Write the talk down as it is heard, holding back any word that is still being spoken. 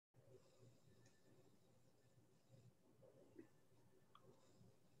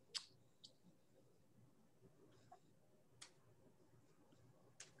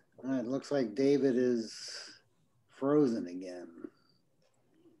It looks like David is frozen again.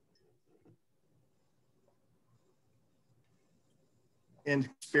 And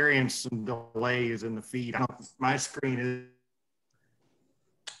experience some delays in the feed. My screen is.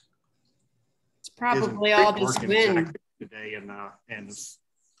 It's probably all this wind today, and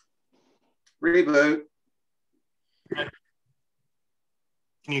reboot.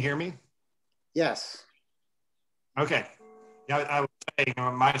 Can you hear me? Yes. Okay. Yeah, I would say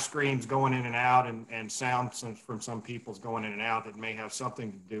my screen's going in and out, and sound from some people's going in and out that may have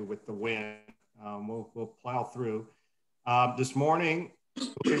something to do with the wind. We'll plow through. This morning,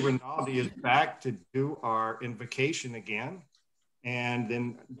 Rinaldi is back to do our invocation again, and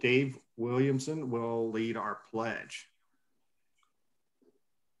then Dave Williamson will lead our pledge.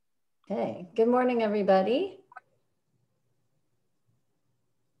 Okay, good morning, everybody.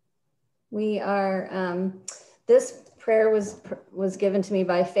 We are, this prayer was given to me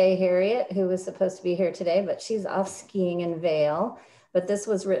by Faye Harriet, who was supposed to be here today, but she's off skiing in Vail. But this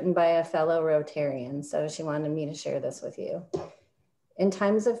was written by a fellow Rotarian, so she wanted me to share this with you. In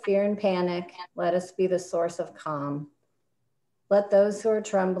times of fear and panic, let us be the source of calm. Let those who are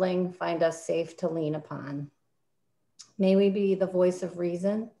trembling find us safe to lean upon. May we be the voice of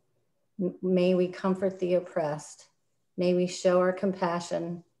reason. May we comfort the oppressed. May we show our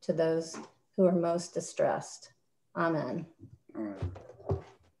compassion to those who are most distressed. Amen. All right.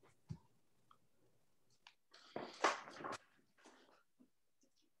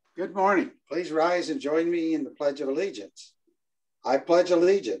 Good morning. Please rise and join me in the Pledge of Allegiance. I pledge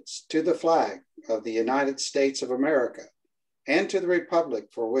allegiance to the flag of the United States of America and to the republic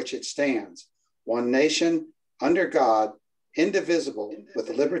for which it stands, one nation, under God, indivisible, with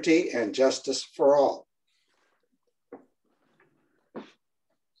liberty and justice for all.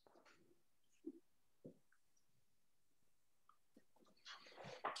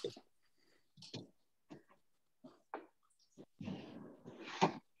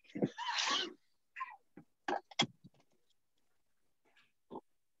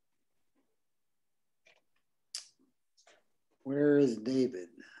 Where is David?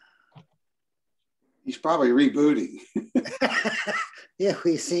 He's probably rebooting. Yeah,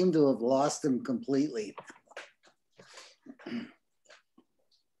 we seem to have lost him completely. Can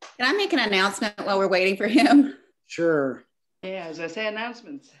I make an announcement while we're waiting for him? Sure. Yeah, as I say,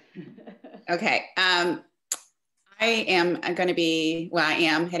 announcements. Okay. I am going to be, well, I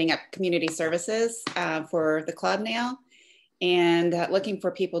am heading up community services for the club now, and looking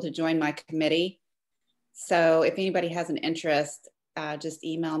for people to join my committee. So if anybody has an interest, just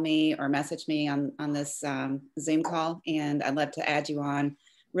email me or message me on this Zoom call, and I'd love to add you on.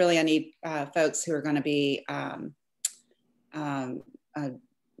 Really, I need folks who are going to be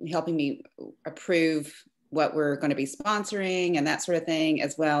helping me approve what we're going to be sponsoring and that sort of thing,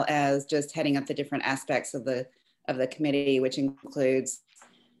 as well as just heading up the different aspects of the committee, which includes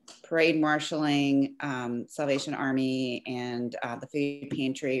parade marshaling, Salvation Army, and the food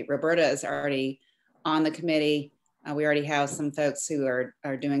pantry. Roberta is already on the committee. We already have some folks who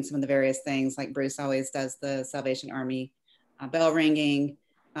are doing some of the various things, like Bruce always does the Salvation Army bell ringing.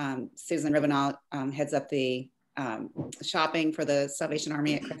 Susan Ribbonall heads up the shopping for the Salvation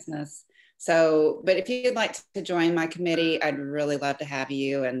Army at Christmas. So, but if you'd like to join my committee, I'd really love to have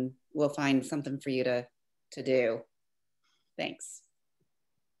you, and we'll find something for you to do. Thanks.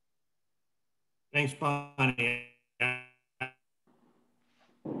 Thanks, Bonnie.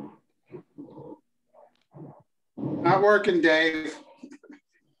 Not working, Dave.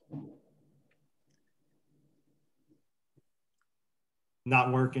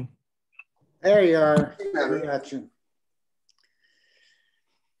 Not working. There you are. We got you.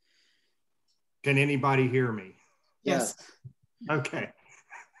 Can anybody hear me? Yes. Okay.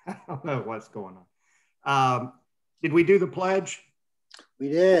 I don't know what's going on. Did we do the pledge? We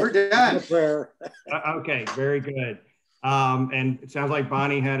did. We're done. Prayer. Okay, very good. And it sounds like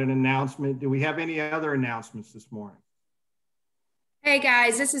Bonnie had an announcement. Do we have any other announcements this morning? Hey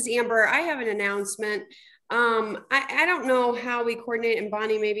guys, this is Amber. I have an announcement. I don't know how we coordinate, and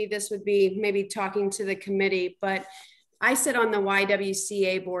Bonnie, maybe this would be maybe talking to the committee, but I sit on the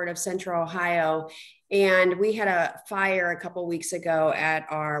YWCA board of Central Ohio, and we had a fire a couple weeks ago at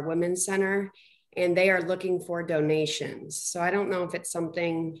our Women's Center, and they are looking for donations. So I don't know if it's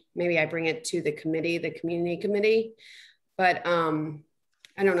something, maybe I bring it to the committee, the community committee, but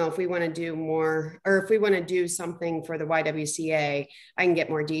I don't know if we want to do more, or if we want to do something for the YWCA. I can get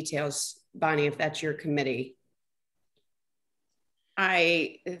more details, Bonnie, if that's your committee.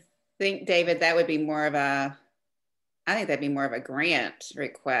 I think, David, that would be more of a, I think that'd be more of a grant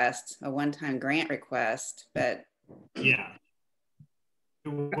request, a one-time grant request, but yeah.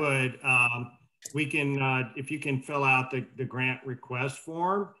 would, we can, if you can fill out the grant request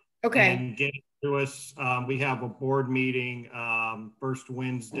form. Okay. And get it to us. We have a board meeting first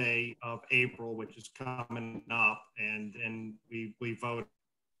Wednesday of April, which is coming up, and then we vote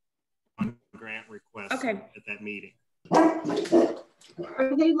on grant requests at that meeting.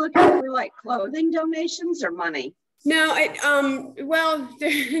 Are they looking for like clothing donations or money? No, well,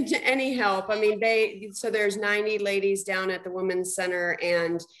 any help. I mean, so there's 90 ladies down at the Women's Center,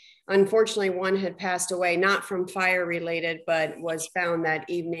 and unfortunately one had passed away, not from fire related, but was found that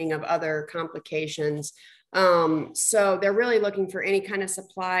evening of other complications. So they're really looking for any kind of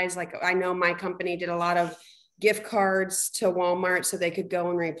supplies. Like I know my company did a lot of gift cards to Walmart so they could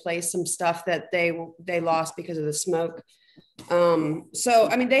go and replace some stuff that they lost because of the smoke. So,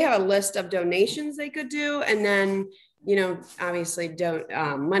 I mean, they have a list of donations they could do, and then, you know, obviously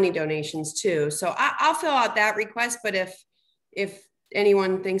money donations too. So I'll fill out that request, but if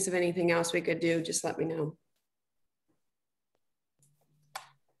anyone thinks of anything else we could do, just let me know.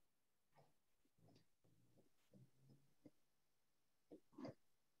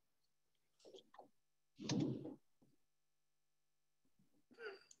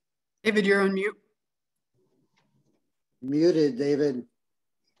 David, you're on mute. Muted, David.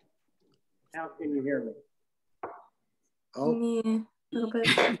 How can you hear me? Oh, Yeah, a little bit.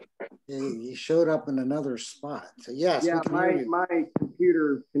 he showed up in another spot. So yes, Yeah, we can hear you. my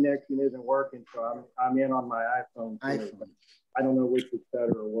computer connection isn't working, so I'm in on my iPhone. iPhone. I don't know which is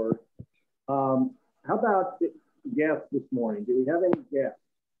better or worse. How about guests this morning? Do we have any guests?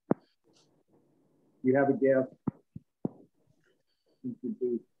 You have a guest?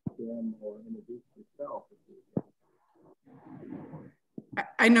 Introduce them or introduce yourself.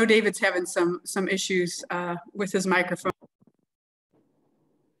 I know David's having some issues with his microphone.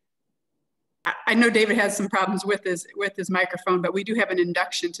 I know David has some problems with his microphone, but we do have an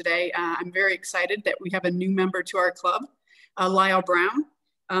induction today. I'm very excited that we have a new member to our club, Lyle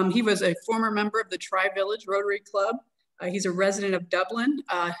Brown. He was a former member of the Tri-Village Rotary Club. He's a resident of Dublin.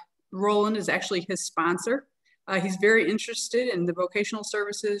 Roland is actually his sponsor. He's very interested in the vocational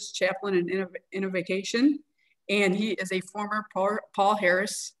services, chaplain, and innovation. And he is a former Paul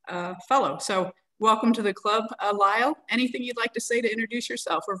Harris fellow. So welcome to the club, Lyle. Anything you'd like to say to introduce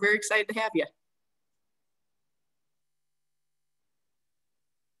yourself? We're very excited to have you.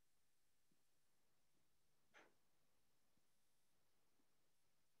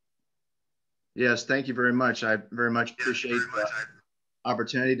 Yes, thank you very much. I very much appreciate the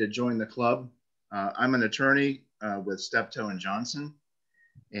opportunity to join the club. I'm an attorney with Steptoe and Johnson,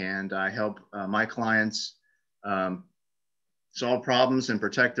 and I help my clients solve problems and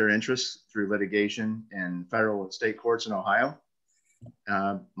protect their interests through litigation in federal and state courts in Ohio.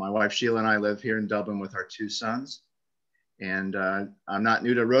 My wife Sheila and I live here in Dublin with our 2 sons. And I'm not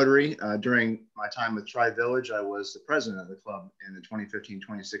new to Rotary. During my time with Tri-Village, I was the president of the club in the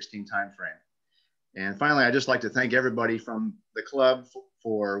 2015-2016 timeframe. And finally, I'd just like to thank everybody from the club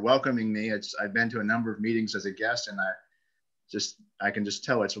for welcoming me. I've been to a number of meetings as a guest, and I can just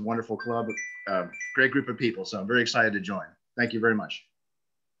tell it's a wonderful club, great group of people. So I'm very excited to join. Thank you very much.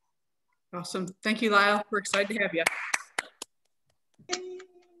 Awesome. Thank you, Lyle. We're excited to have you.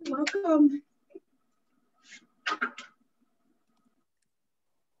 Welcome.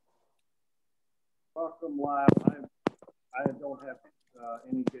 Welcome, Lyle. I don't have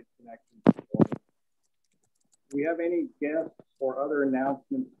any good connections. Do we have any guests or other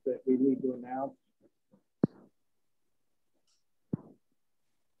announcements that we need to announce?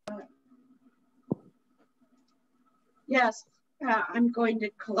 Yes, I'm going to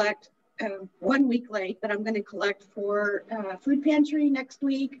collect 1 week late, but I'm going to collect for food pantry next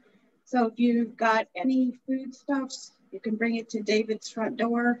week. So if you've got any foodstuffs, you can bring it to David's front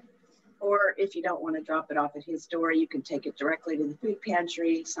door. Or if you don't want to drop it off at his door, you can take it directly to the food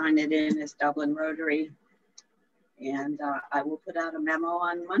pantry, sign it in as Dublin Rotary. And I will put out a memo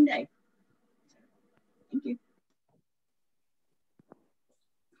on Monday. Thank you.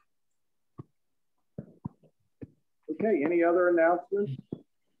 Okay, any other announcements?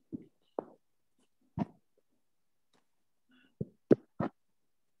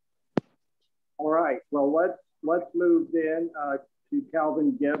 All right, well, let's move then to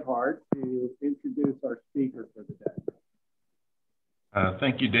Calvin Gebhardt to introduce our speaker for the day.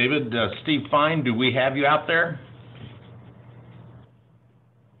 Thank you, David. Steve Fine, do we have you out there?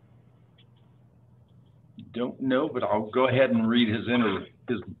 Don't know, but I'll go ahead and read his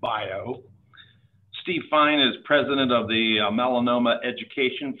bio. Steve Fine is president of the Melanoma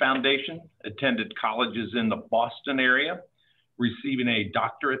Education Foundation, attended colleges in the Boston area, receiving a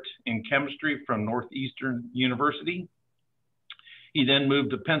doctorate in chemistry from Northeastern University. He then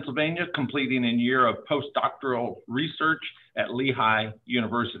moved to Pennsylvania, completing a year of postdoctoral research at Lehigh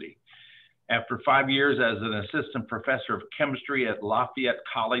University. After 5 years as an assistant professor of chemistry at Lafayette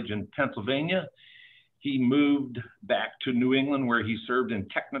College in Pennsylvania, he moved back to New England, where he served in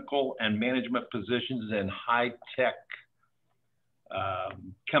technical and management positions in high-tech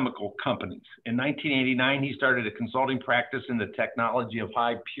chemical companies. In 1989, he started a consulting practice in the technology of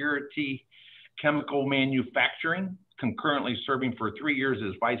high purity chemical manufacturing, concurrently serving for 3 years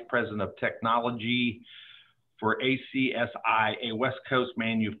as vice president of technology for ACSI, a West Coast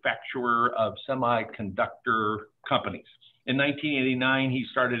manufacturer of semiconductor companies. In 1989, he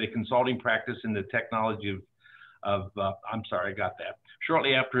started a consulting practice in the technology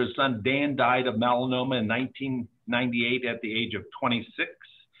Shortly after his son Dan died of melanoma in 1998 at the age of 26,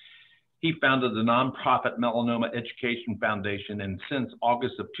 he founded the nonprofit Melanoma Education Foundation, and since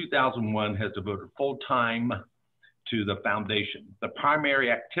August of 2001 has devoted full time to the foundation. The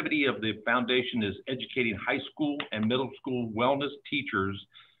primary activity of the foundation is educating high school and middle school wellness teachers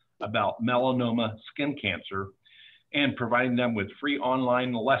about melanoma skin cancer and providing them with free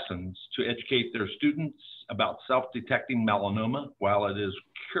online lessons to educate their students about self-detecting melanoma while it is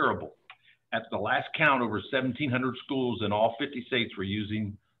curable. At the last count, over 1,700 schools in all 50 states were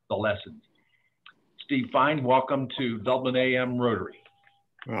using the lessons. Steve Fine, welcome to Dublin AM Rotary.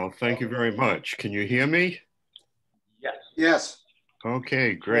 Well, thank you very much. Can you hear me? Yes. Yes.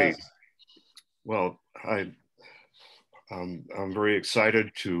 Okay, great. Yes. Well, I'm very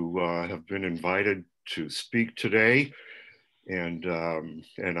excited to have been invited to speak today, and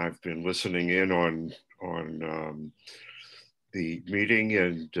I've been listening in on the meeting,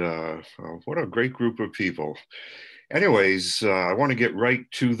 and what a great group of people. Anyways, I want to get right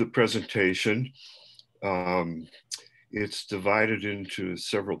to the presentation. It's divided into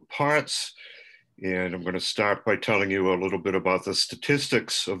several parts, and I'm going to start by telling you a little bit about the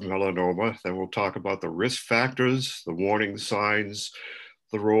statistics of melanoma. Then we'll talk about the risk factors, the warning signs,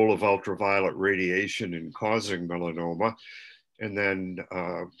 the role of ultraviolet radiation in causing melanoma, and then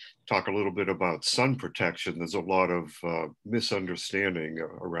talk a little bit about sun protection. There's a lot of misunderstanding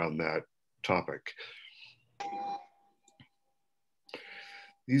around that topic.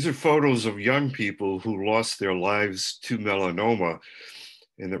 These are photos of young people who lost their lives to melanoma,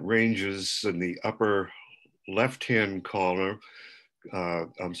 and it ranges in the upper left-hand corner.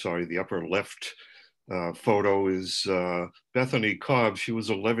 The upper left photo is Bethany Cobb. She was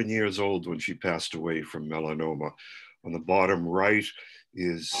 11 years old when she passed away from melanoma. On the bottom right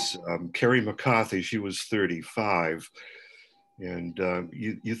is Carrie McCarthy. She was 35. And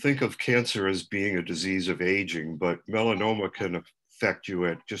you think of cancer as being a disease of aging, but melanoma can affect you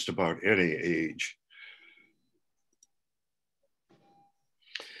at just about any age.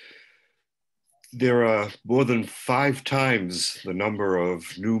 There are more than 5 times the number of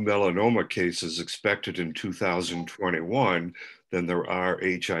new melanoma cases expected in 2021 than there are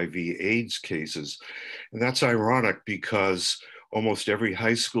HIV/AIDS cases. And that's ironic because almost every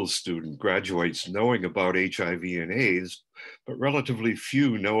high school student graduates knowing about HIV and AIDS, but relatively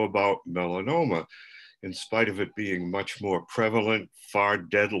few know about melanoma, in spite of it being much more prevalent, far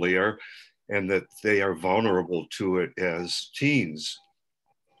deadlier, and that they are vulnerable to it as teens.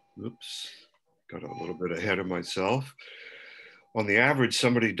 Oops. Got a little bit ahead of myself. On the average,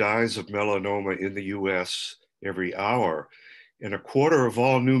 somebody dies of melanoma in the US every hour, and 1/4 of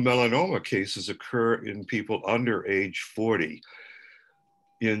all new melanoma cases occur in people under age 40.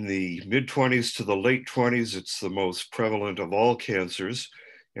 In the mid-20s to the late 20s, it's the most prevalent of all cancers,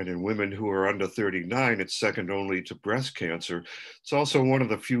 and in women who are under 39, it's second only to breast cancer. It's also one of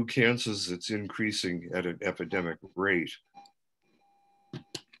the few cancers that's increasing at an epidemic rate.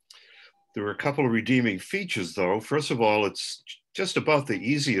 There are a couple of redeeming features, though. First of all, it's just about the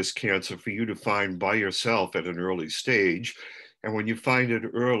easiest cancer for you to find by yourself at an early stage. And when you find it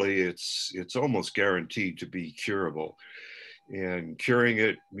early, it's almost guaranteed to be curable. And curing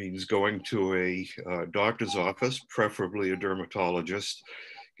it means going to a doctor's office, preferably a dermatologist,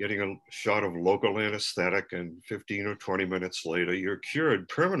 getting a shot of local anesthetic, and 15 or 20 minutes later, you're cured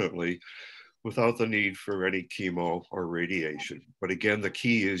permanently without the need for any chemo or radiation. But again, the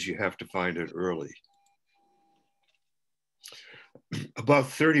key is you have to find it early. About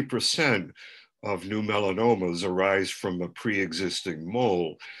 30% of new melanomas arise from a pre-existing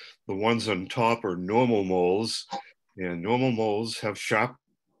mole. The ones on top are normal moles, and normal moles have sharp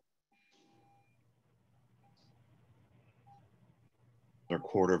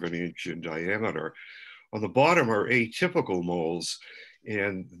 1/4 of an inch in diameter. On the bottom are atypical moles,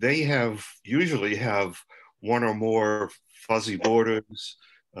 and they usually have one or more fuzzy borders,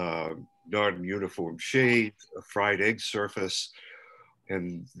 non-uniform shade, a fried egg surface,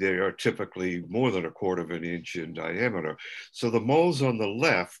 and they are typically more than 1/4 of an inch in diameter. So the moles on the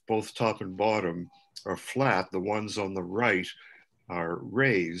left, both top and bottom, are flat. The ones on the right are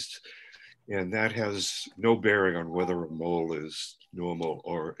raised, and that has no bearing on whether a mole is normal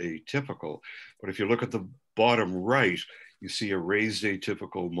or atypical. But if you look at the bottom right, you see a raised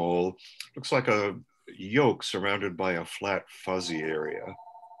atypical mole. Looks like a yolk surrounded by a flat fuzzy area.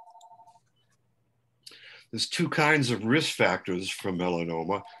 There's two kinds of risk factors for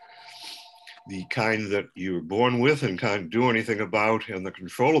melanoma: the kind that you're born with and can't do anything about, and the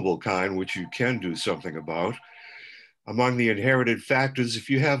controllable kind, which you can do something about. Among the inherited factors, if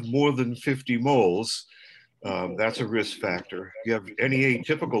you have more than 50 moles, that's a risk factor. If you have any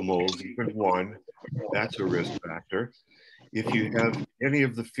atypical moles, even one, that's a risk factor. If you have any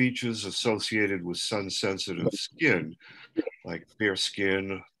of the features associated with sun-sensitive skin, like fair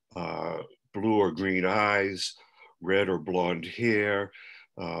skin, blue or green eyes, red or blonde hair,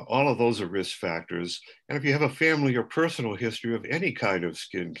 all of those are risk factors. And if you have a family or personal history of any kind of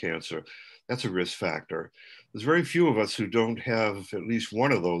skin cancer, that's a risk factor. There's very few of us who don't have at least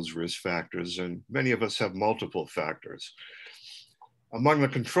one of those risk factors, and many of us have multiple factors. Among the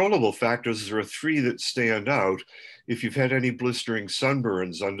controllable factors, there are 3 that stand out. If you've had any blistering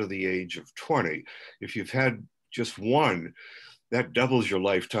sunburns under the age of 20, if you've had just one, that doubles your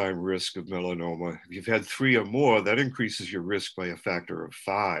lifetime risk of melanoma. If you've had 3 or more, that increases your risk by a factor of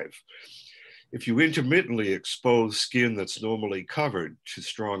 5. If you intermittently expose skin that's normally covered to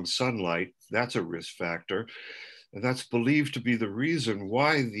strong sunlight, that's a risk factor. And that's believed to be the reason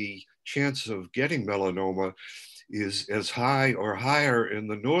why the chance of getting melanoma is as high or higher in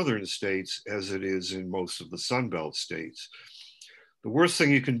the northern states as it is in most of the Sunbelt states. The worst thing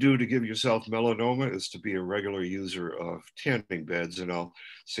you can do to give yourself melanoma is to be a regular user of tanning beds, and I'll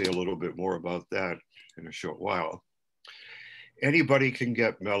say a little bit more about that in a short while. Anybody can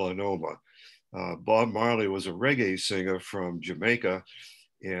get melanoma. Bob Marley was a reggae singer from Jamaica,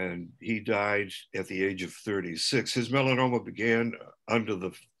 and he died at the age of 36. His melanoma began under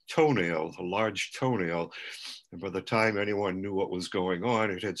the toenail, the large toenail. And by the time anyone knew what was going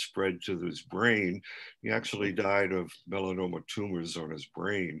on, it had spread to his brain. He actually died of melanoma tumors on his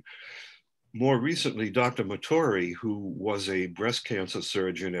brain. More recently, Dr. Matori, who was a breast cancer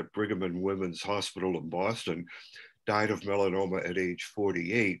surgeon at Brigham and Women's Hospital in Boston, died of melanoma at age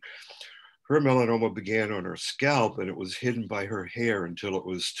 48. Her melanoma began on her scalp, and it was hidden by her hair until it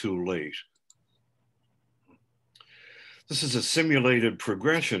was too late. This is a simulated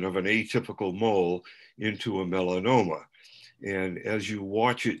progression of an atypical mole into a melanoma. And as you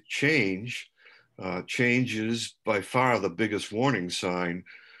watch it change, change is by far the biggest warning sign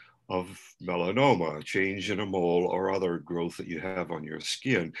of melanoma, change in a mole or other growth that you have on your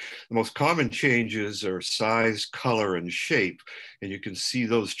skin. The most common changes are size, color, and shape. And you can see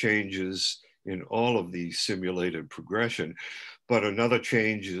those changes in all of the simulated progression. But another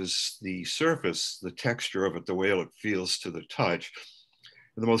change is the surface, the texture of it, the way it feels to the touch.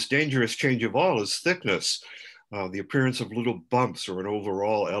 And the most dangerous change of all is thickness, the appearance of little bumps or an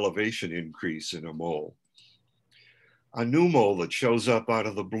overall elevation increase in a mole. A new mole that shows up out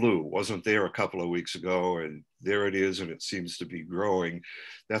of the blue wasn't there a couple of weeks ago, and there it is, and it seems to be growing.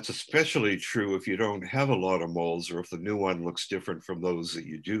 That's especially true if you don't have a lot of moles or if the new one looks different from those that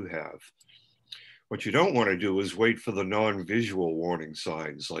you do have. What you don't want to do is wait for the non-visual warning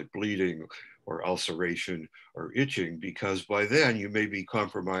signs like bleeding or ulceration or itching, because by then you may be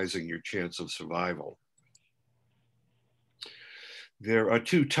compromising your chance of survival. There are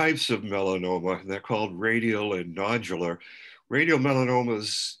 2 types of melanoma. They're called radial and nodular. Radial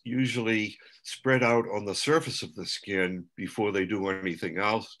melanomas usually spread out on the surface of the skin before they do anything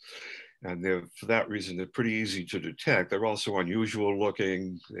else. And for that reason, they're pretty easy to detect. They're also unusual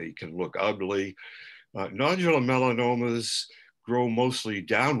looking. They can look ugly. Nodular melanomas grow mostly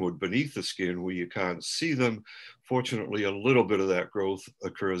downward beneath the skin where you can't see them. Fortunately, a little bit of that growth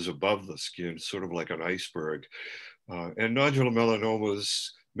occurs above the skin, sort of like an iceberg. And nodular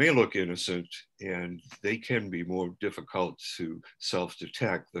melanomas may look innocent, and they can be more difficult to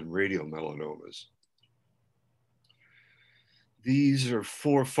self-detect than radial melanomas. These are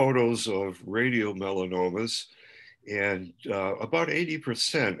 4 photos of radial melanomas, and about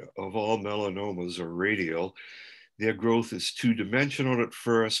 80% of all melanomas are radial. Their growth is 2-dimensional at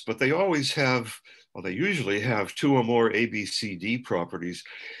first, but they always have, well, they usually have 2 or more ABCD properties.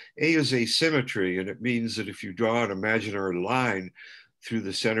 A is asymmetry, and it means that if you draw an imaginary line through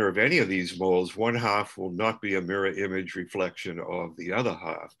the center of any of these moles, one half will not be a mirror image reflection of the other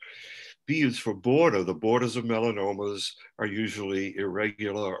half. B is for border. The borders of melanomas are usually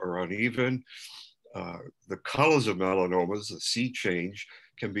irregular or uneven. The colors of melanomas, the sea change,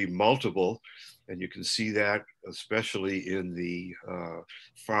 can be multiple. And you can see that especially in the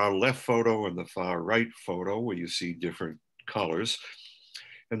far left photo and the far right photo, where you see different colors.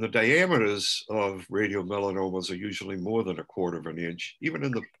 And the diameters of radiomelanomas are usually more than 1/4 of an inch, even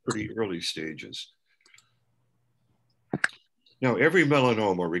in the pretty early stages. Now, every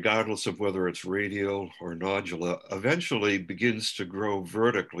melanoma, regardless of whether it's radial or nodular, eventually begins to grow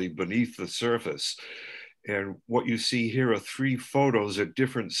vertically beneath the surface. And what you see here are 3 photos at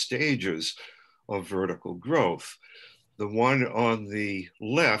different stages of vertical growth. The one on the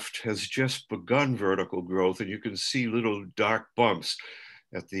left has just begun vertical growth, and you can see little dark bumps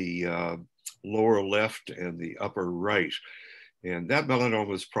at the lower left and the upper right. And that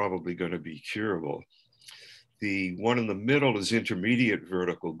melanoma is probably going to be curable. The one in the middle is intermediate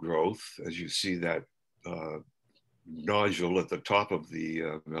vertical growth, as you see that nodule at the top of the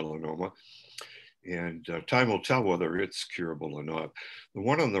melanoma. And time will tell whether it's curable or not. The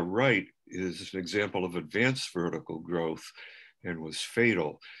one on the right is an example of advanced vertical growth and was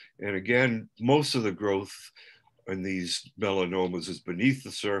fatal. And again, most of the growth in these melanomas is beneath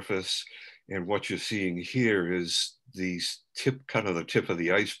the surface. And what you're seeing here is the tip, kind of the tip of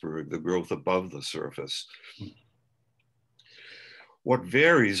the iceberg, the growth above the surface. What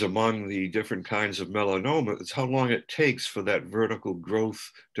varies among the different kinds of melanoma is how long it takes for that vertical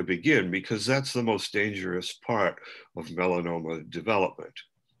growth to begin, because that's the most dangerous part of melanoma development.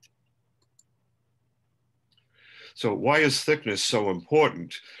 So why is thickness so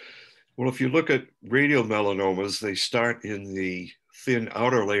important? Well, if you look at radial melanomas, they start in the thin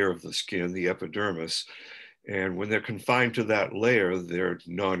outer layer of the skin, the epidermis. And when they're confined to that layer, they're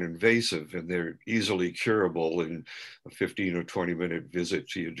non-invasive and they're easily curable in a 15 or 20-minute visit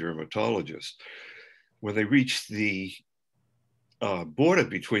to your dermatologist. When they reach the border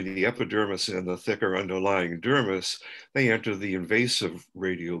between the epidermis and the thicker underlying dermis, they enter the invasive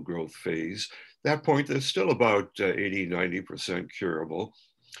radial growth phase. At that point, they're still about 80, 90% curable.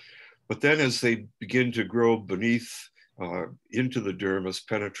 But then as they begin to grow beneath, into the dermis,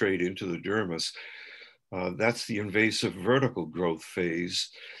 penetrate into the dermis, that's the invasive vertical growth phase,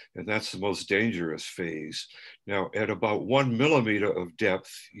 and that's the most dangerous phase. Now, at about 1 millimeter of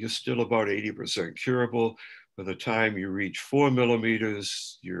depth, you're still about 80% curable. By the time you reach 4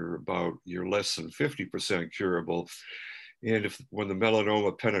 millimeters, you're less than 50% curable. And when the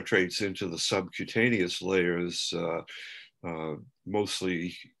melanoma penetrates into the subcutaneous layers,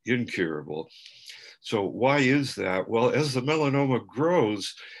 mostly incurable. So why is that? Well, as the melanoma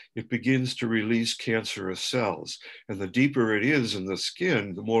grows, it begins to release cancerous cells. And the deeper it is in the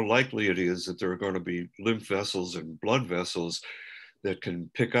skin, the more likely it is that there are going to be lymph vessels and blood vessels that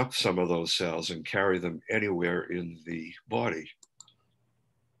can pick up some of those cells and carry them anywhere in the body.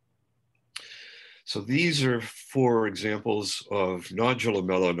 So these are 4 examples of nodular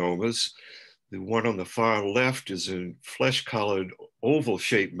melanomas. The one on the far left is a flesh-colored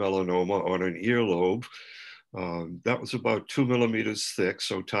oval-shaped melanoma on an earlobe. That was about 2 millimeters thick,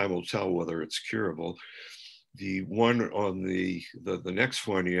 so time will tell whether it's curable. The one on the next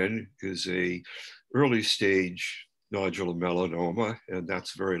one in is a early stage nodular melanoma, and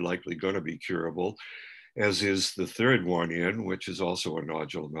that's very likely going to be curable, as is the third one in, which is also a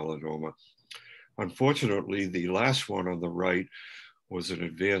nodular melanoma. Unfortunately, the last one on the right was an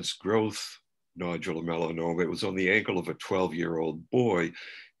advanced growth nodular melanoma. It was on the ankle of a 12-year-old boy,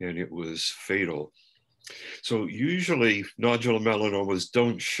 and it was fatal. So usually nodular melanomas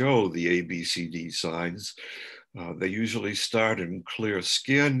don't show the ABCD signs. They usually start in clear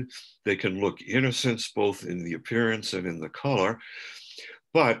skin. They can look innocent both in the appearance and in the color,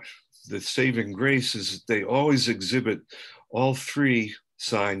 but the saving grace is that they always exhibit all 3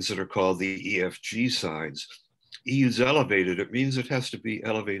 signs that are called the EFG signs. E is elevated. It means it has to be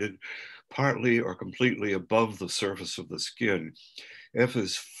elevated partly or completely above the surface of the skin. F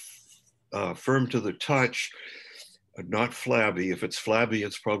is firm to the touch, not flabby. If it's flabby,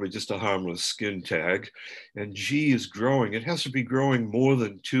 it's probably just a harmless skin tag. And G is growing. It has to be growing more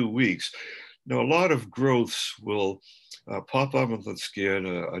than 2 weeks. Now, a lot of growths will pop up on the skin,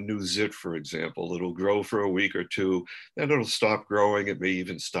 a new zit, for example. It'll grow for a week or 2, then it'll stop growing. It may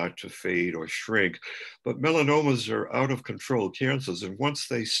even start to fade or shrink. But melanomas are out of control cancers, and once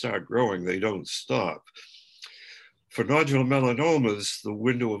they start growing, they don't stop. For nodular melanomas, the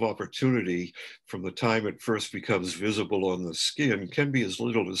window of opportunity from the time it first becomes visible on the skin can be as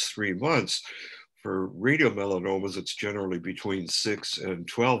little as 3 months. For radial melanomas, it's generally between 6 and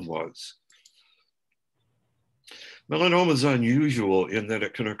 12 months. Melanoma is unusual in that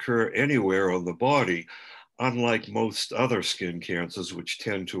it can occur anywhere on the body, unlike most other skin cancers, which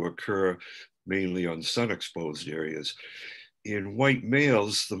tend to occur mainly on sun-exposed areas. In white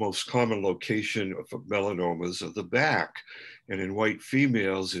males, the most common location of melanomas are the back. And in white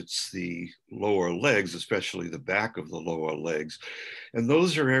females, it's the lower legs, especially the back of the lower legs. And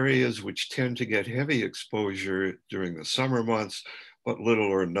those are areas which tend to get heavy exposure during the summer months, but little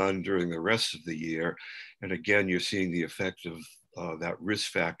or none during the rest of the year. And again, you're seeing the effect of that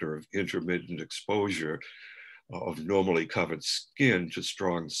risk factor of intermittent exposure of normally covered skin to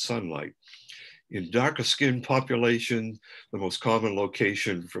strong sunlight. In darker skin population, the most common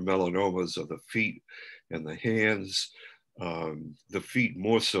location for melanomas are the feet and the hands, the feet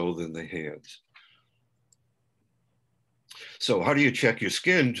more so than the hands. So how do you check your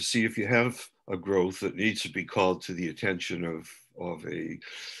skin to see if you have a growth that needs to be called to the attention of a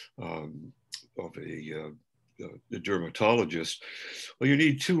dermatologist? Well, you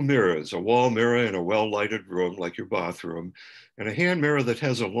need two mirrors, a wall mirror in a well-lighted room like your bathroom, and a hand mirror that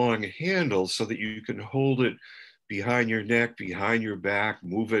has a long handle so that you can hold it behind your neck, behind your back,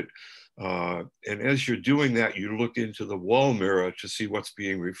 move it. And as you're doing that, you look into the wall mirror to see what's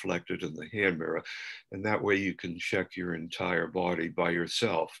being reflected in the hand mirror. And that way you can check your entire body by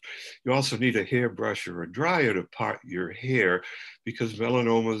yourself. You also need a hairbrush or a dryer to part your hair because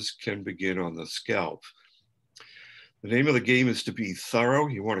melanomas can begin on the scalp. The name of the game is to be thorough.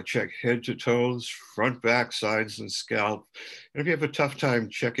 You want to check head to toes, front, back, sides, and scalp. And if you have a tough time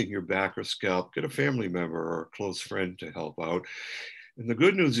checking your back or scalp, get a family member or a close friend to help out. And the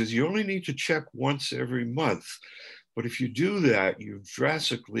good news is you only need to check once every month. But if you do that, you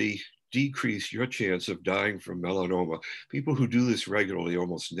drastically decrease your chance of dying from melanoma. People who do this regularly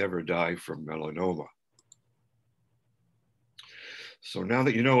almost never die from melanoma. So now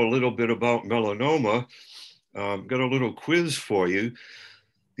that you know a little bit about melanoma, got a little quiz for you.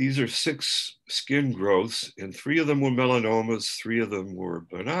 These are 6 skin growths, and 3 of them were melanomas, 3 of them were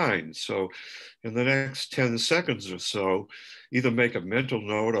benign. So in the next 10 seconds or so, either make a mental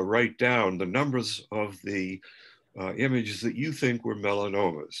note or write down the numbers of the images that you think were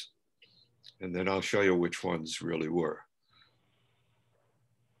melanomas. And then I'll show you which ones really were.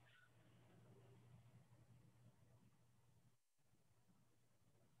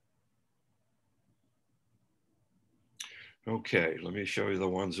 Okay, let me show you the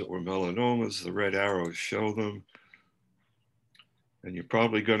ones that were melanomas. The red arrows show them. And you're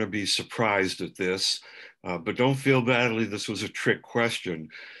probably going to be surprised at this, but don't feel badly. This was a trick question.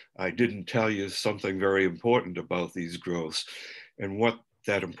 I didn't tell you something very important about these growths. And what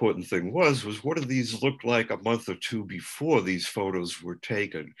that important thing was what do these look like a month or 2 before these photos were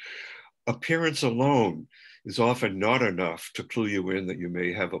taken? Appearance alone is often not enough to clue you in that you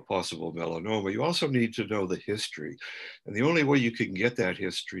may have a possible melanoma. You also need to know the history. And the only way you can get that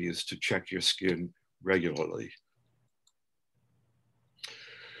history is to check your skin regularly.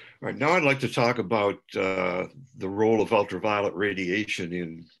 All right, now I'd like to talk about the role of ultraviolet radiation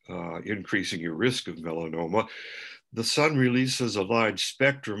in increasing your risk of melanoma. The sun releases a large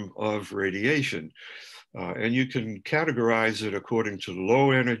spectrum of radiation, and you can categorize it according to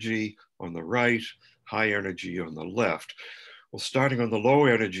low energy on the right, high energy on the left. Well, starting on the low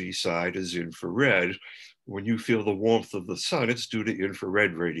energy side is infrared. When you feel the warmth of the sun, it's due to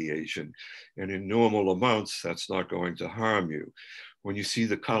infrared radiation. And in normal amounts, that's not going to harm you. When you see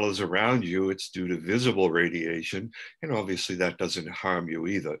the colors around you, it's due to visible radiation. And obviously that doesn't harm you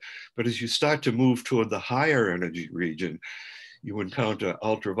either. But as you start to move toward the higher energy region, you encounter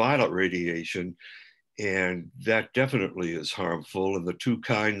ultraviolet radiation. And that definitely is harmful. And the 2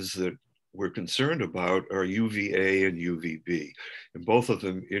 kinds that we're concerned about are UVA and UVB. And both of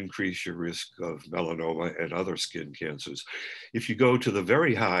them increase your risk of melanoma and other skin cancers. If you go to the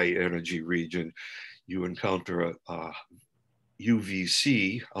very high energy region, you encounter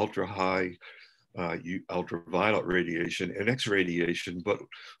UVC, ultra high ultraviolet radiation, and X radiation, but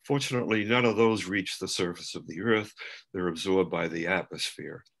fortunately none of those reach the surface of the Earth. They're absorbed by the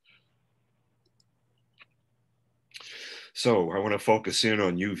atmosphere. So I want to focus in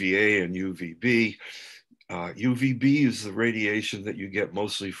on UVA and UVB. UVB is the radiation that you get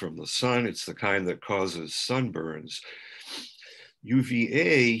mostly from the sun. It's the kind that causes sunburns.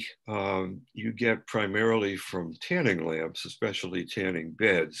 UVA you get primarily from tanning lamps, especially tanning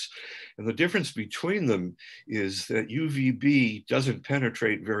beds. And the difference between them is that UVB doesn't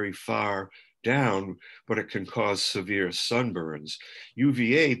penetrate very far down, but it can cause severe sunburns.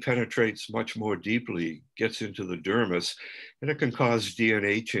 UVA penetrates much more deeply, gets into the dermis, and it can cause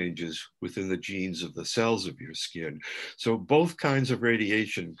DNA changes within the genes of the cells of your skin. So both kinds of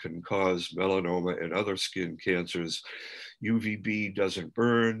radiation can cause melanoma and other skin cancers. UVB doesn't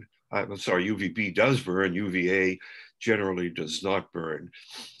burn. I'm sorry, UVB does burn. UVA generally does not burn.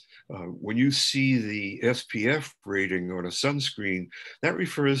 When you see the SPF rating on a sunscreen, that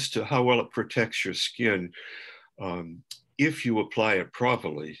refers to how well it protects your skin if you apply it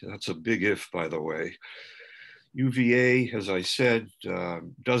properly. That's a big if, by the way. UVA, as I said,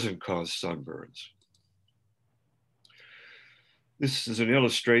 doesn't cause sunburns. This is an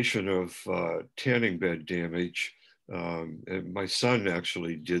illustration of tanning bed damage. And my son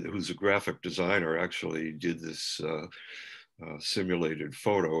actually did, who's a graphic designer, actually did this simulated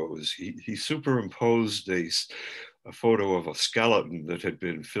photo. It was, he superimposed a photo of a skeleton that had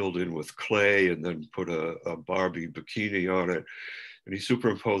been filled in with clay and then put a Barbie bikini on it. And he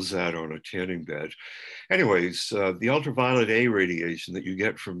superimposed that on a tanning bed. Anyways, the ultraviolet A radiation that you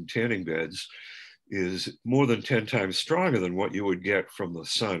get from tanning beds is more than 10 times stronger than what you would get from the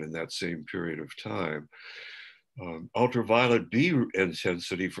sun in that same period of time. Ultraviolet B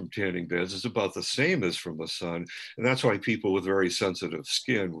intensity from tanning beds is about the same as from the sun. And that's why people with very sensitive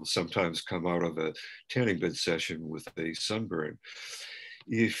skin will sometimes come out of a tanning bed session with a sunburn.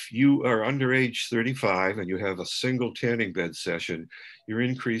 If you are under age 35 and you have a single tanning bed session, you're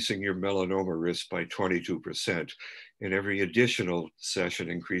increasing your melanoma risk by 22%. And every additional session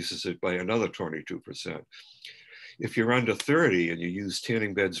increases it by another 22%. If you're under 30 and you use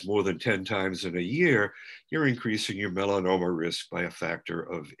tanning beds more than 10 times in a year, you're increasing your melanoma risk by a factor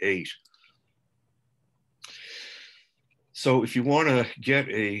of 8. So if you want to get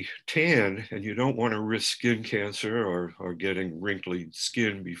a tan and you don't want to risk skin cancer or getting wrinkly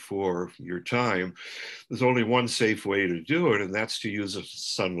skin before your time, there's only one safe way to do it, and that's to use a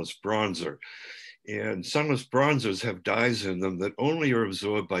sunless bronzer. And sunless bronzers have dyes in them that only are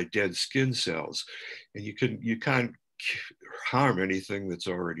absorbed by dead skin cells. And you can't harm anything that's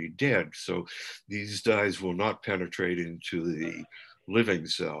already dead. So these dyes will not penetrate into the living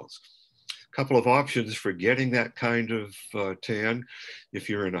cells. A couple of options for getting that kind of tan. If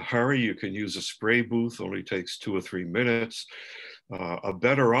you're in a hurry, you can use a spray booth, only takes 2 or 3 minutes. A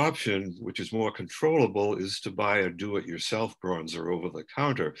better option, which is more controllable, is to buy a do-it-yourself bronzer over the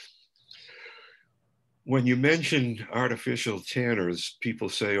counter. When you mention artificial tanners, people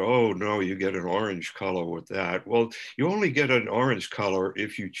say, oh, no, you get an orange color with that. Well, you only get an orange color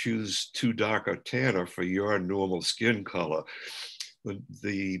if you choose too dark a tanner for your normal skin color.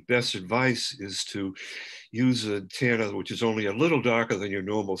 The best advice is to use a tanner which is only a little darker than your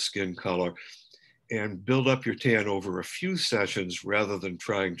normal skin color and build up your tan over a few sessions rather than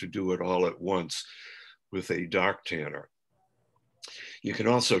trying to do it all at once with a dark tanner. You can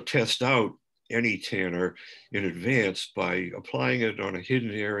also test out any tanner in advance by applying it on a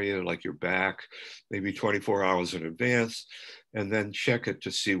hidden area like your back, maybe 24 hours in advance, and then check it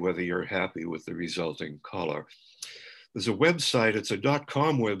to see whether you're happy with the resulting color. There's a website, it's a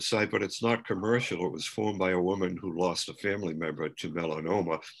 .com website, but it's not commercial. It was formed by a woman who lost a family member to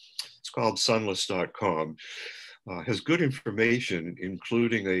melanoma. It's called sunless.com. Has good information,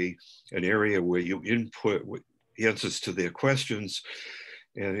 including an area where you input answers to their questions,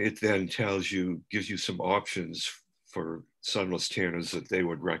 and it then gives you some options for sunless tanners that they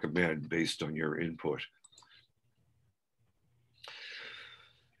would recommend based on your input.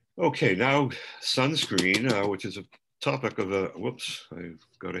 Okay, now sunscreen, which is a topic of whoops, I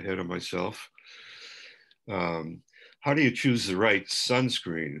got ahead of myself. How do you choose the right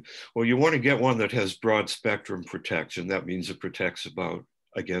sunscreen? Well, you want to get one that has broad spectrum protection. That means it protects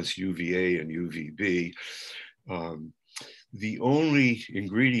against UVA and UVB. The only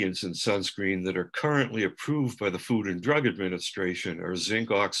ingredients in sunscreen that are currently approved by the Food and Drug Administration are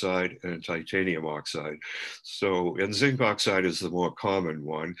zinc oxide and titanium oxide. And zinc oxide is the more common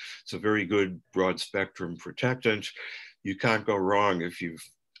one. It's a very good broad spectrum protectant. You can't go wrong if you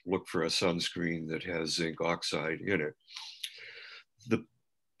look for a sunscreen that has zinc oxide in it. The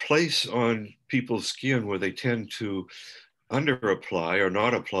place on people's skin where they tend to under-apply or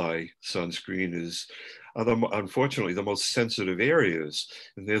not apply sunscreen is unfortunately the most sensitive areas,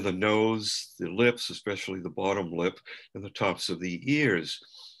 and they're the nose, the lips, especially the bottom lip, and the tops of the ears.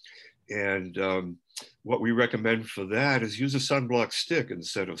 And what we recommend for that is use a sunblock stick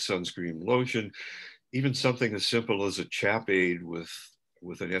instead of sunscreen lotion. Even something as simple as a chap aid with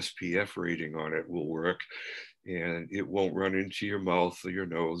an SPF rating on it will work, and it won't run into your mouth or your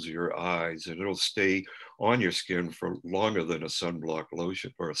nose or your eyes, and it'll stay on your skin for longer than a sunblock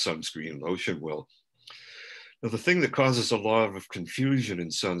lotion or a sunscreen lotion will. Now, the thing that causes a lot of confusion in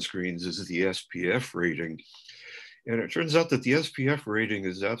sunscreens is the SPF rating. And it turns out that the SPF rating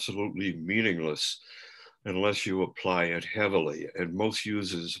is absolutely meaningless unless you apply it heavily. And most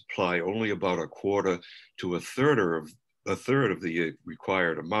users apply only about 1/4 to 1/3 of the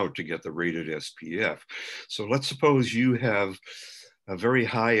required amount to get the rated SPF. So let's suppose you have a very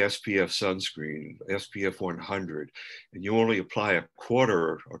high SPF sunscreen, SPF 100, and you only apply a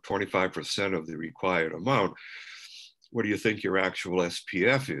quarter or 25% of the required amount, what do you think your actual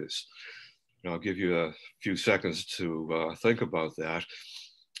SPF is? And I'll give you a few seconds to think about that.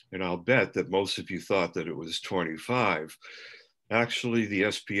 And I'll bet that most of you thought that it was 25. Actually, the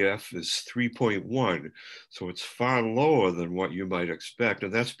SPF is 3.1, so it's far lower than what you might expect.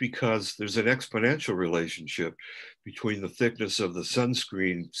 And that's because there's an exponential relationship between the thickness of the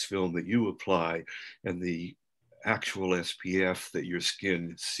sunscreen film that you apply and the actual SPF that your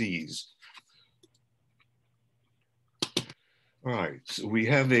skin sees. All right, so we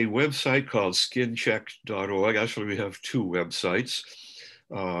have a website called skincheck.org. Actually, we have two websites.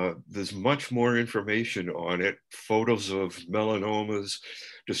 There's much more information on it, photos of melanomas,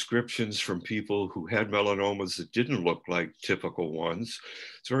 descriptions from people who had melanomas that didn't look like typical ones.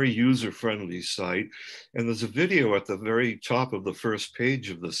 It's a very user-friendly site. And there's a video at the very top of the first page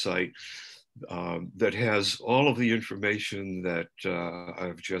of the site that has all of the information that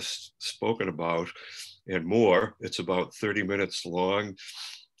I've just spoken about and more. It's about 30 minutes long.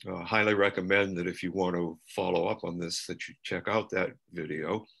 Highly recommend that if you want to follow up on this, that you check out that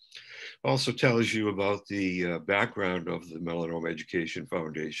video. Also tells you about the background of the Melanoma Education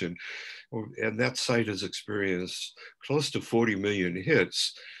Foundation. And that site has experienced close to 40 million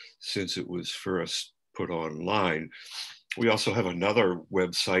hits since it was first put online. We also have another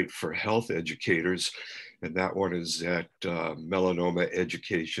website for health educators, and that one is at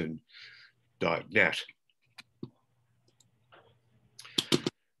melanomaeducation.net.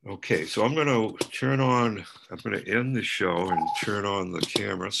 Okay, so I'm going to end the show and turn on the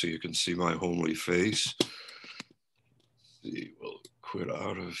camera so you can see my homely face. Let's see, we'll quit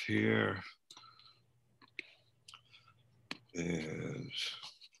out of here. And if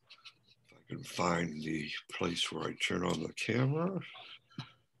I can find the place where I turn on the camera.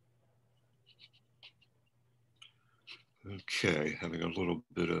 Okay, having a little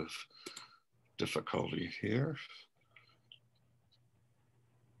bit of difficulty here.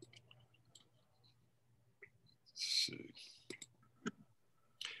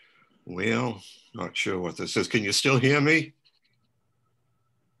 Well, not sure what this is. Can you still hear me?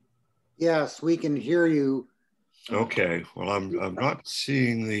 Yes, we can hear you. Okay, well, I'm not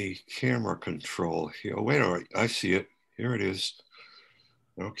seeing the camera control here. Oh, wait, all right, I see it. Here it is.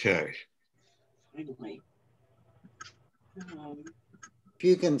 Okay. Finally. If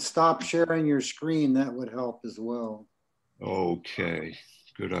you can stop sharing your screen, that would help as well. Okay,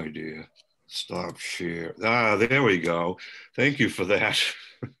 good idea. Stop share. Ah, there we go. Thank you for that.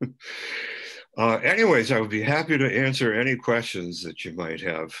 Anyways, I would be happy to answer any questions that you might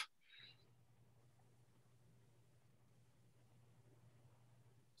have.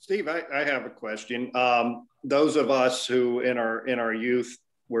 Steve, I have a question. Those of us who in our youth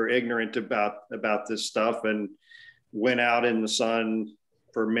were ignorant about this stuff and went out in the sun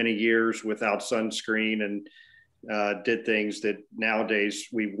for many years without sunscreen and did things that nowadays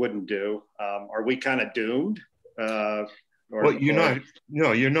we wouldn't do. Are we kind of doomed? Well,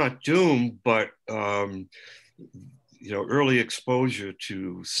 you're not doomed, but early exposure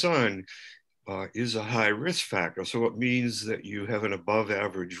to sun is a high risk factor. So it means that you have an above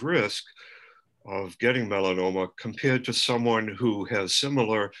average risk of getting melanoma compared to someone who has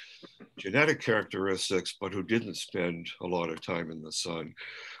similar genetic characteristics, but who didn't spend a lot of time in the sun.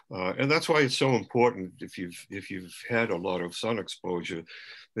 And that's why it's so important if you've had a lot of sun exposure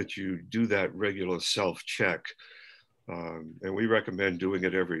that you do that regular self-check. And we recommend doing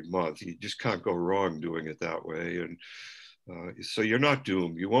it every month. You just can't go wrong doing it that way. And so you're not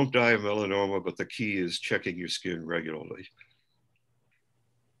doomed. You won't die of melanoma, but the key is checking your skin regularly.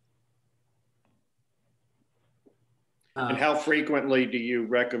 And how frequently do you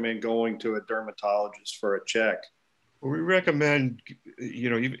recommend going to a dermatologist for a check? Well, we recommend,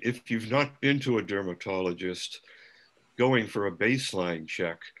 if you've not been to a dermatologist, going for a baseline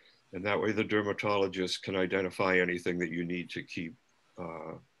check. And that way the dermatologist can identify anything that you need to keep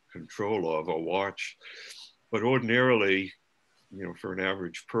control of or watch. But ordinarily, for an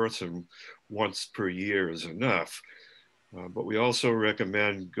average person, once per year is enough. But we also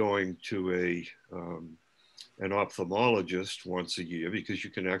recommend going to an ophthalmologist once a year because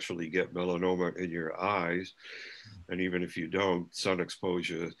you can actually get melanoma in your eyes. And even if you don't, sun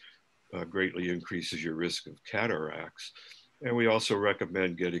exposure greatly increases your risk of cataracts. And we also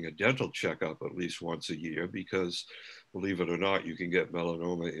recommend getting a dental checkup at least once a year because, believe it or not, you can get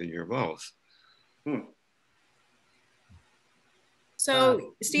melanoma in your mouth.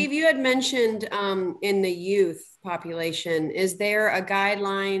 So, Steve, you had mentioned in the youth population, is there a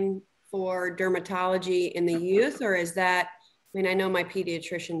guideline for dermatology in the youth, or is that mean, I know my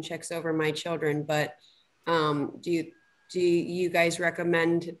pediatrician checks over my children, but do you guys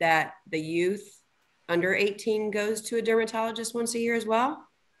recommend that the youth under 18 goes to a dermatologist once a year as well?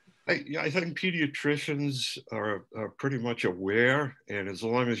 I think pediatricians are pretty much aware, and as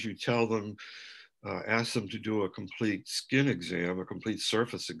long as you tell them, ask them to do a complete skin exam, a complete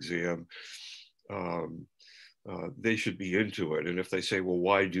surface exam, they should be into it. And if they say, well,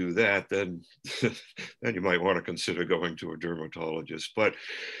 why do that? Then, then you might want to consider going to a dermatologist. But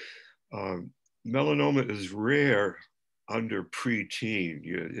melanoma is rare under preteen.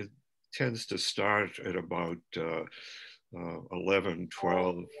 It tends to start at about 11,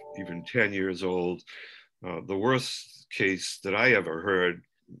 12, even 10 years old. The worst case that I ever heard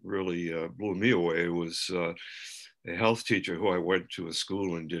really blew me away was a health teacher who I went to a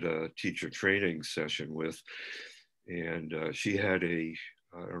school and did a teacher training session with. And she had I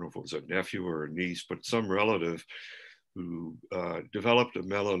don't know if it was a nephew or a niece, but some relative who developed a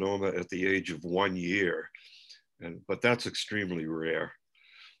melanoma at the age of 1 year. But that's extremely rare.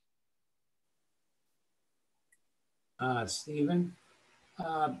 Stephen,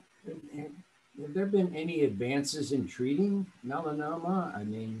 have there been any advances in treating melanoma? I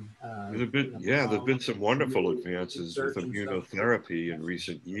mean, there've been some wonderful advances with immunotherapy in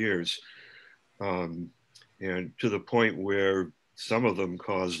recent years, and to the point where some of them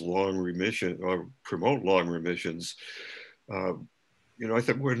cause long remission or promote long remissions. You know, I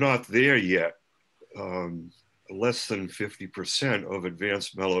think we're not there yet. Less than 50% of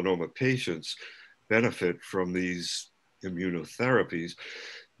advanced melanoma patients benefit from these immunotherapies.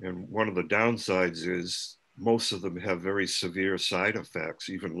 And one of the downsides is most of them have very severe side effects,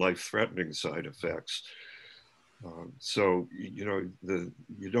 even life-threatening side effects. So, you know,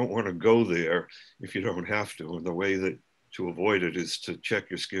 you don't want to go there if you don't have to. And the way that to avoid it is to check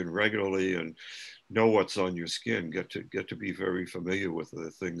your skin regularly and know what's on your skin, get to be very familiar with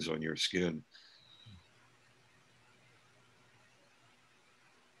the things on your skin.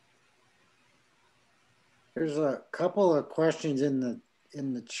 There's a couple of questions in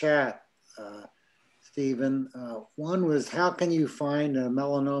the chat, Stephen. One was, how can you find a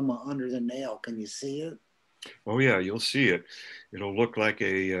melanoma under the nail? Can you see it? Oh yeah, you'll see it. It'll look like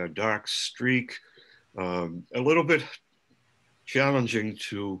a dark streak, a little bit challenging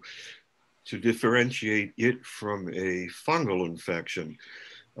to differentiate it from a fungal infection.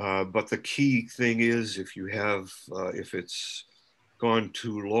 But the key thing is, if it's gone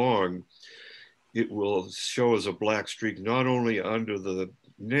too long, it will show as a black streak, not only under the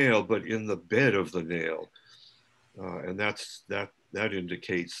nail, but in the bed of the nail. And that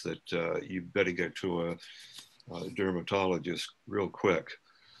indicates that you better get to a dermatologist real quick.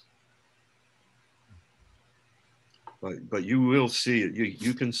 But you will see it,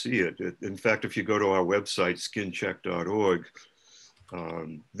 you can see it. In fact, if you go to our website, skincheck.org,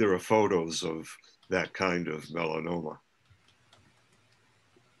 there are photos of that kind of melanoma.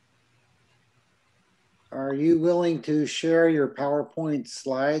 Are you willing to share your PowerPoint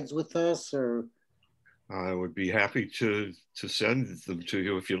slides with us, or? I would be happy to send them to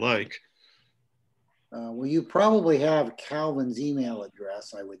you if you like. Well, you probably have Calvin's email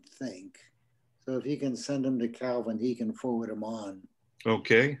address, I would think. So if you can send them to Calvin, he can forward them on.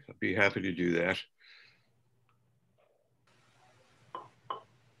 Okay, I'd be happy to do that.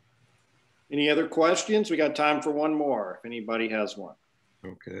 Any other questions? We got time for one more, if anybody has one.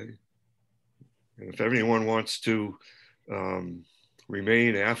 Okay. And if anyone wants to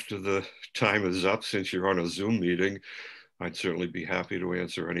remain after the time is up, since you're on a Zoom meeting, I'd certainly be happy to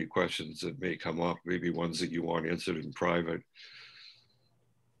answer any questions that may come up, maybe ones that you want answered in private.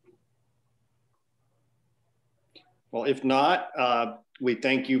 Well, if not, we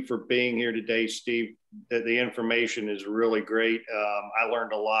thank you for being here today, Steve. The information is really great. I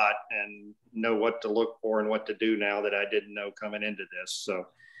learned a lot and know what to look for and what to do now that I didn't know coming into this. So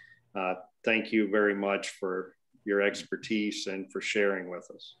thank you very much for your expertise and for sharing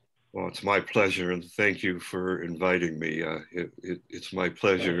with us. Well, it's my pleasure, and thank you for inviting me. It's my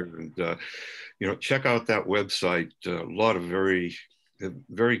pleasure, and you know, check out that website. A lot of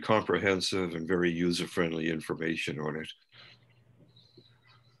very comprehensive and very user-friendly information on it.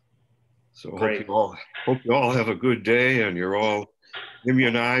 So hope you all have a good day, and you're all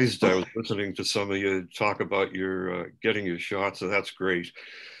immunized. I was listening to some of you talk about your getting your shots, so that's great.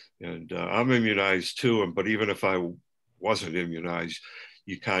 And I'm immunized too, but even if I wasn't immunized,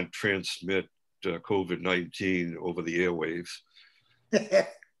 you can't transmit COVID-19 over the airwaves.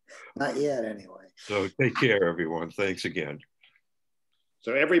 Not yet, anyway. So take care, everyone. Thanks again.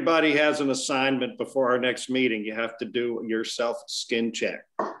 So everybody has an assignment before our next meeting. You have to do your self-skin check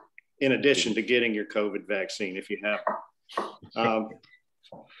in addition to getting your COVID vaccine if you have.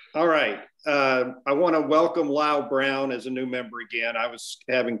 All right. I want to welcome Lyle Brown as a new member again. I was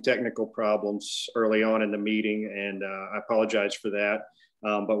having technical problems early on in the meeting, and I apologize for that.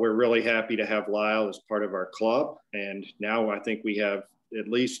 But we're really happy to have Lyle as part of our club. And now I think we have at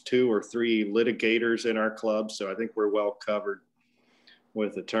least 2 or 3 litigators in our club. So I think we're well covered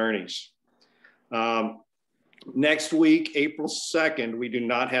with attorneys. Next week, April 2nd, we do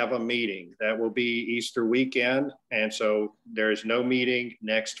not have a meeting. That will be Easter weekend. And so there is no meeting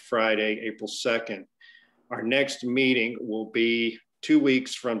next Friday, April 2nd. Our next meeting will be 2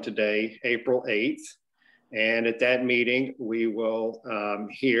 weeks from today, April 8th. And at that meeting, we will have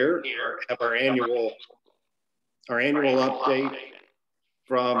our annual update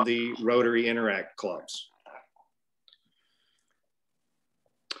from the Rotary Interact clubs.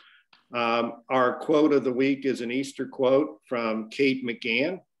 Our quote of the week is an Easter quote from Kate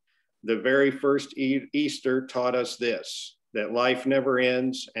McGann. The very first Easter taught us this, that life never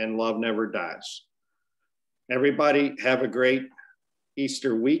ends and love never dies. Everybody have a great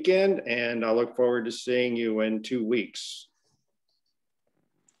Easter weekend, and I look forward to seeing you in 2 weeks.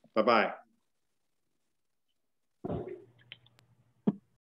 Bye-bye.